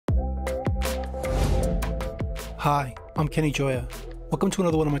Hi, I'm Kenny Joya. Welcome to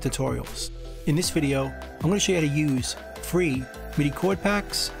another one of my tutorials. In this video, I'm going to show you how to use free MIDI chord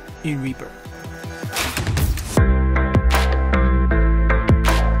packs in REAPER.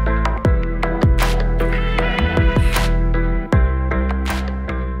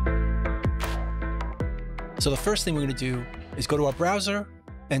 So the first thing we're going to do is go to our browser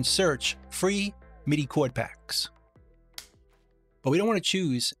and search free MIDI chord packs. But we don't want to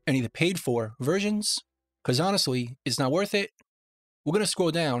choose any of the paid for versions, because honestly, it's not worth it. We're going to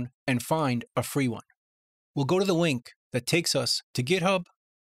scroll down and find a free one. We'll go to the link that takes us to GitHub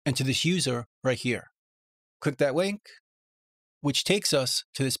and to this user right here. Click that link, which takes us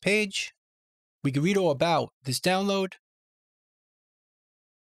to this page. We can read all about this download,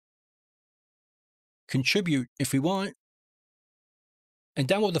 contribute if we want, and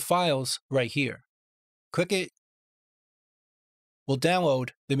download the files right here. Click it. We'll download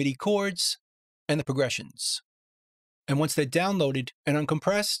the MIDI chords and the progressions. And once they're downloaded and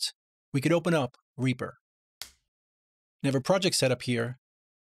uncompressed, we can open up REAPER. I have a project set up here,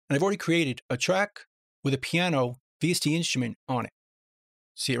 and I've already created a track with a piano VST instrument on it.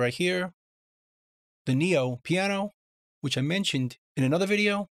 See it right here? The Neo piano, which I mentioned in another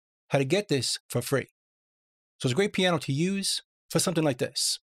video, how to get this for free. So it's a great piano to use for something like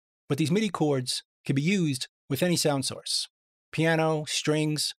this. But these MIDI chords can be used with any sound source. Piano,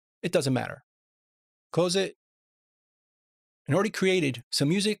 strings, it doesn't matter. Close it. And already created some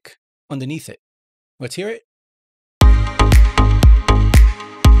music underneath it. Let's hear it.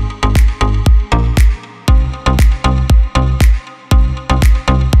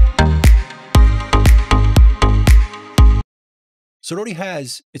 So it already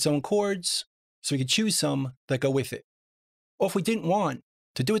has its own chords, so we can choose some that go with it. Or if we didn't want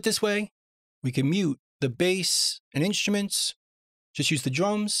to do it this way, we can mute the bass and instruments, just use the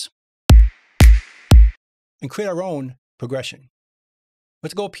drums, and create our own progression.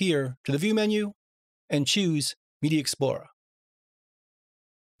 Let's go up here to the View menu and choose MIDI Explorer,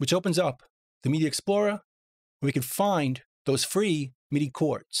 which opens up the MIDI Explorer where we can find those free MIDI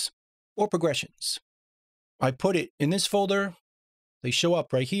chords or progressions. I put it in this folder. They show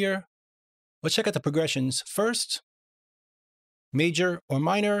up right here. Let's check out the progressions first. Major or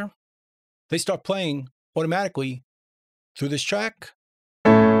minor. They start playing automatically through this track.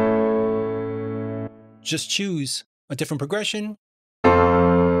 Just choose a different progression.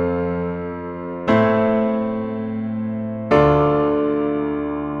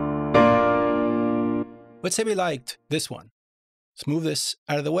 Let's say we liked this one. Let's move this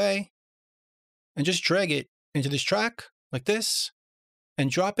out of the way and just drag it into this track like this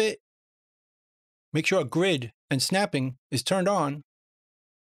and drop it. Make sure our grid and snapping is turned on.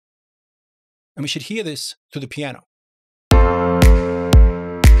 And we should hear this through the piano.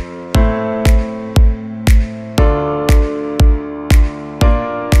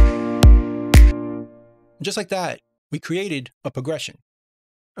 And just like that, we created a progression.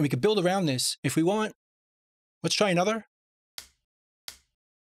 And we could build around this if we want. Let's try another.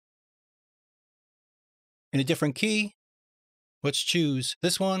 In a different key, let's choose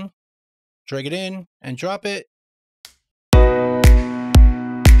this one, drag it in and drop it.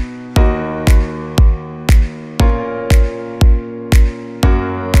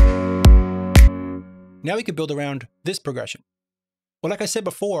 Now we can build around this progression. Well, like I said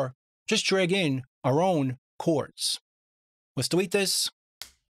before, just drag in our own chords. Let's delete this.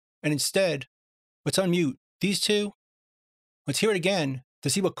 And instead, let's unmute these two. Let's hear it again to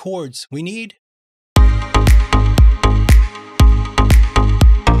see what chords we need.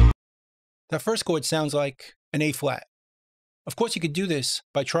 That first chord sounds like an A flat. Of course, you could do this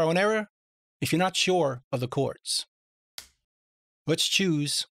by trial and error if you're not sure of the chords. Let's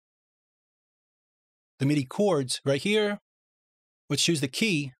choose the MIDI chords right here. Let's choose the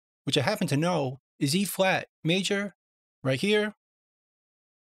key, which I happen to know is E flat major right here.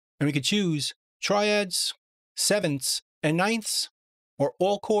 And we could choose triads, sevenths, and ninths, or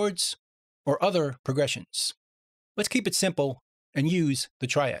all chords, or other progressions. Let's keep it simple and use the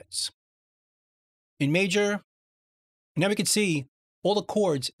triads. In major, now we can see all the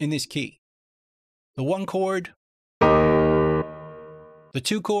chords in this key. The 1 chord, the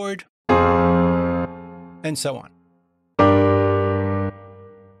 2 chord, and so on.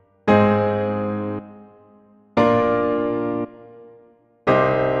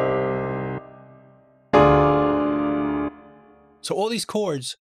 So all these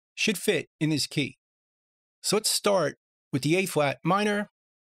chords should fit in this key. So let's start with the A flat minor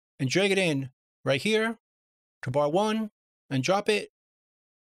and drag it in right here to bar 1 and drop it.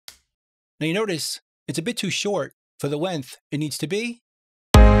 Now you notice it's a bit too short for the length it needs to be.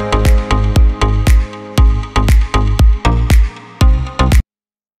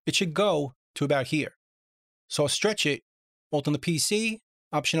 it should go to about here. So I'll stretch it, Alt on the PC,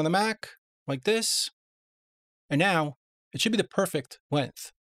 Option on the Mac, like this. And now it should be the perfect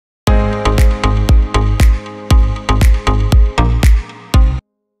length.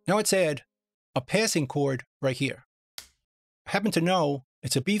 Now let's add a passing chord right here. I happen to know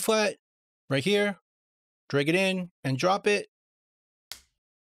it's a B flat right here. Drag it in and drop it.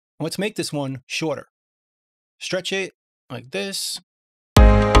 And let's make this one shorter. Stretch it like this.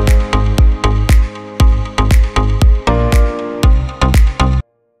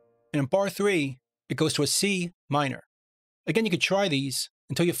 And in bar 3, it goes to a C minor. Again, you could try these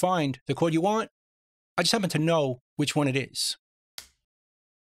until you find the chord you want. I just happen to know which one it is.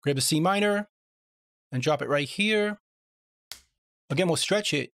 Grab a C minor and drop it right here. Again, we'll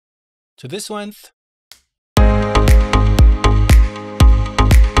stretch it to this length.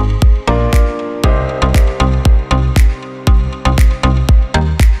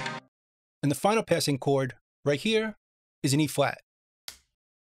 And the final passing chord right here is an E flat.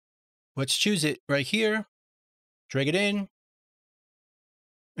 Let's choose it right here, drag it in,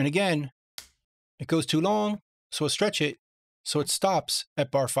 and again, it goes too long, so we'll stretch it so it stops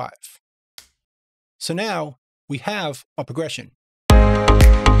at bar 5. So now we have a progression.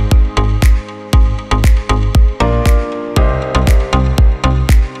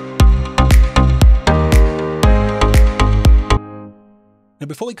 Now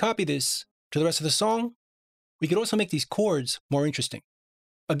before we copy this to the rest of the song, we could also make these chords more interesting.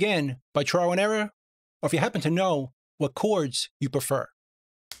 Again, by trial and error, or if you happen to know what chords you prefer.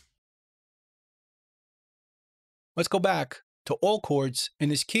 Let's go back to all chords in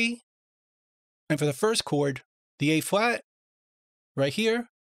this key. And for the first chord, the A flat, right here,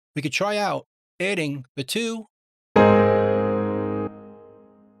 we could try out adding the 2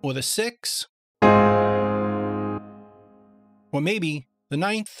 or the 6, or maybe the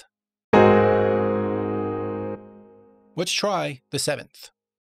 9th. Let's try the 7th.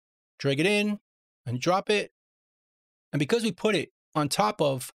 Drag it in and drop it. And because we put it on top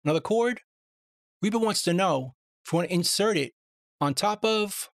of another chord, REAPER wants to know if we want to insert it on top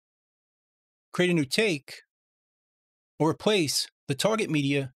of, create a new take, or replace the target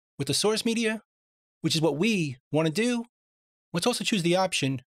media with the source media, which is what we want to do. Let's also choose the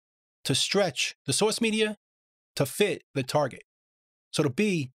option to stretch the source media to fit the target. So it'll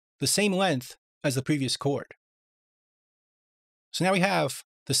be the same length as the previous chord. So now we have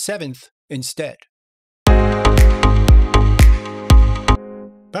the 7th instead. But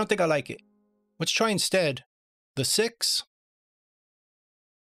I don't think I like it. Let's try instead the 6.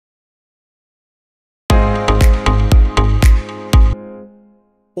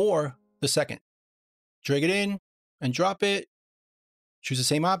 Or the 2nd. Drag it in and drop it. Choose the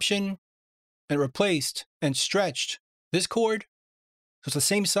same option. And it replaced and stretched this chord so it's the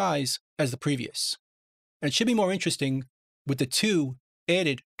same size as the previous. And it should be more interesting with the 2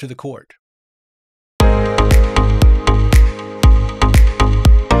 added to the chord.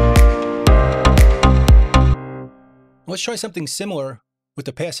 Let's try something similar with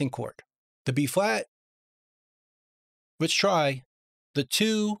the passing chord. The B flat. Let's try the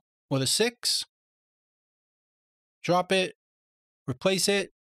 2 or the 6. Drop it, replace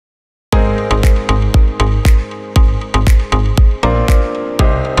it.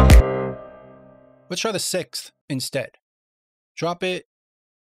 Let's try the 6th instead. Drop it,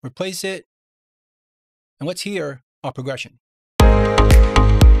 replace it, and let's hear our progression.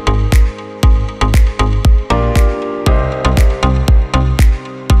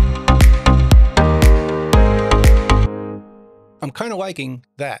 I'm kind of liking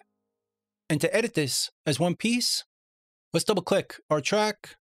that. And to edit this as one piece, let's double click our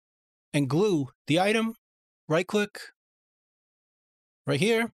track and glue the item, right click, right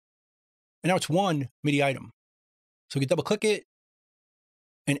here, and now it's one MIDI item. So we can double click it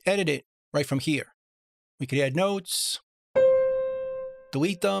and edit it right from here. We could add notes,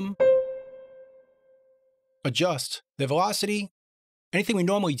 delete them, adjust the velocity, anything we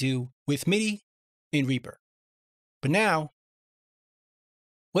normally do with MIDI in REAPER. But now,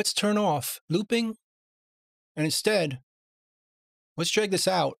 let's turn off looping, and instead, let's drag this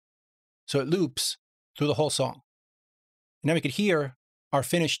out so it loops through the whole song. And now we could hear our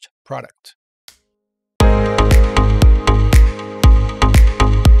finished product.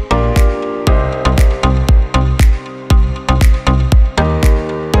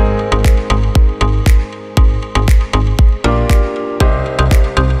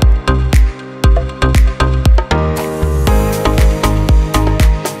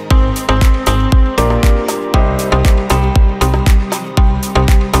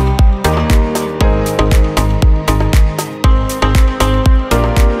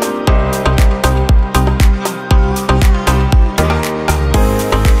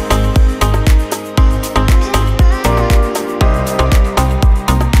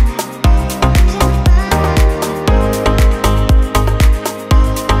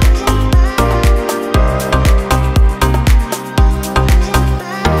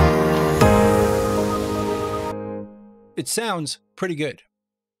 sounds pretty good.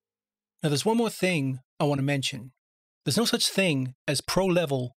 Now there's one more thing I want to mention. There's no such thing as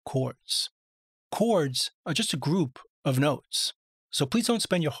pro-level chords. Chords are just a group of notes. So please don't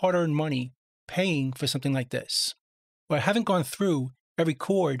spend your hard-earned money paying for something like this. Where I haven't gone through every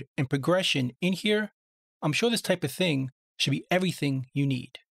chord and progression in here, I'm sure this type of thing should be everything you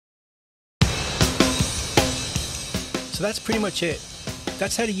need. So that's pretty much it.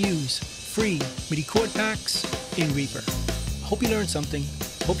 That's how to use free MIDI chord packs in Reaper. Hope you learned something,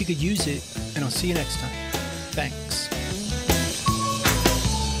 hope you could use it, and I'll see you next time. Thanks.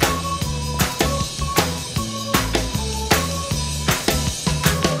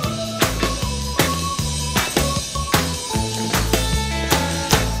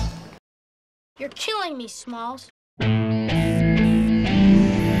 You're killing me, Smalls.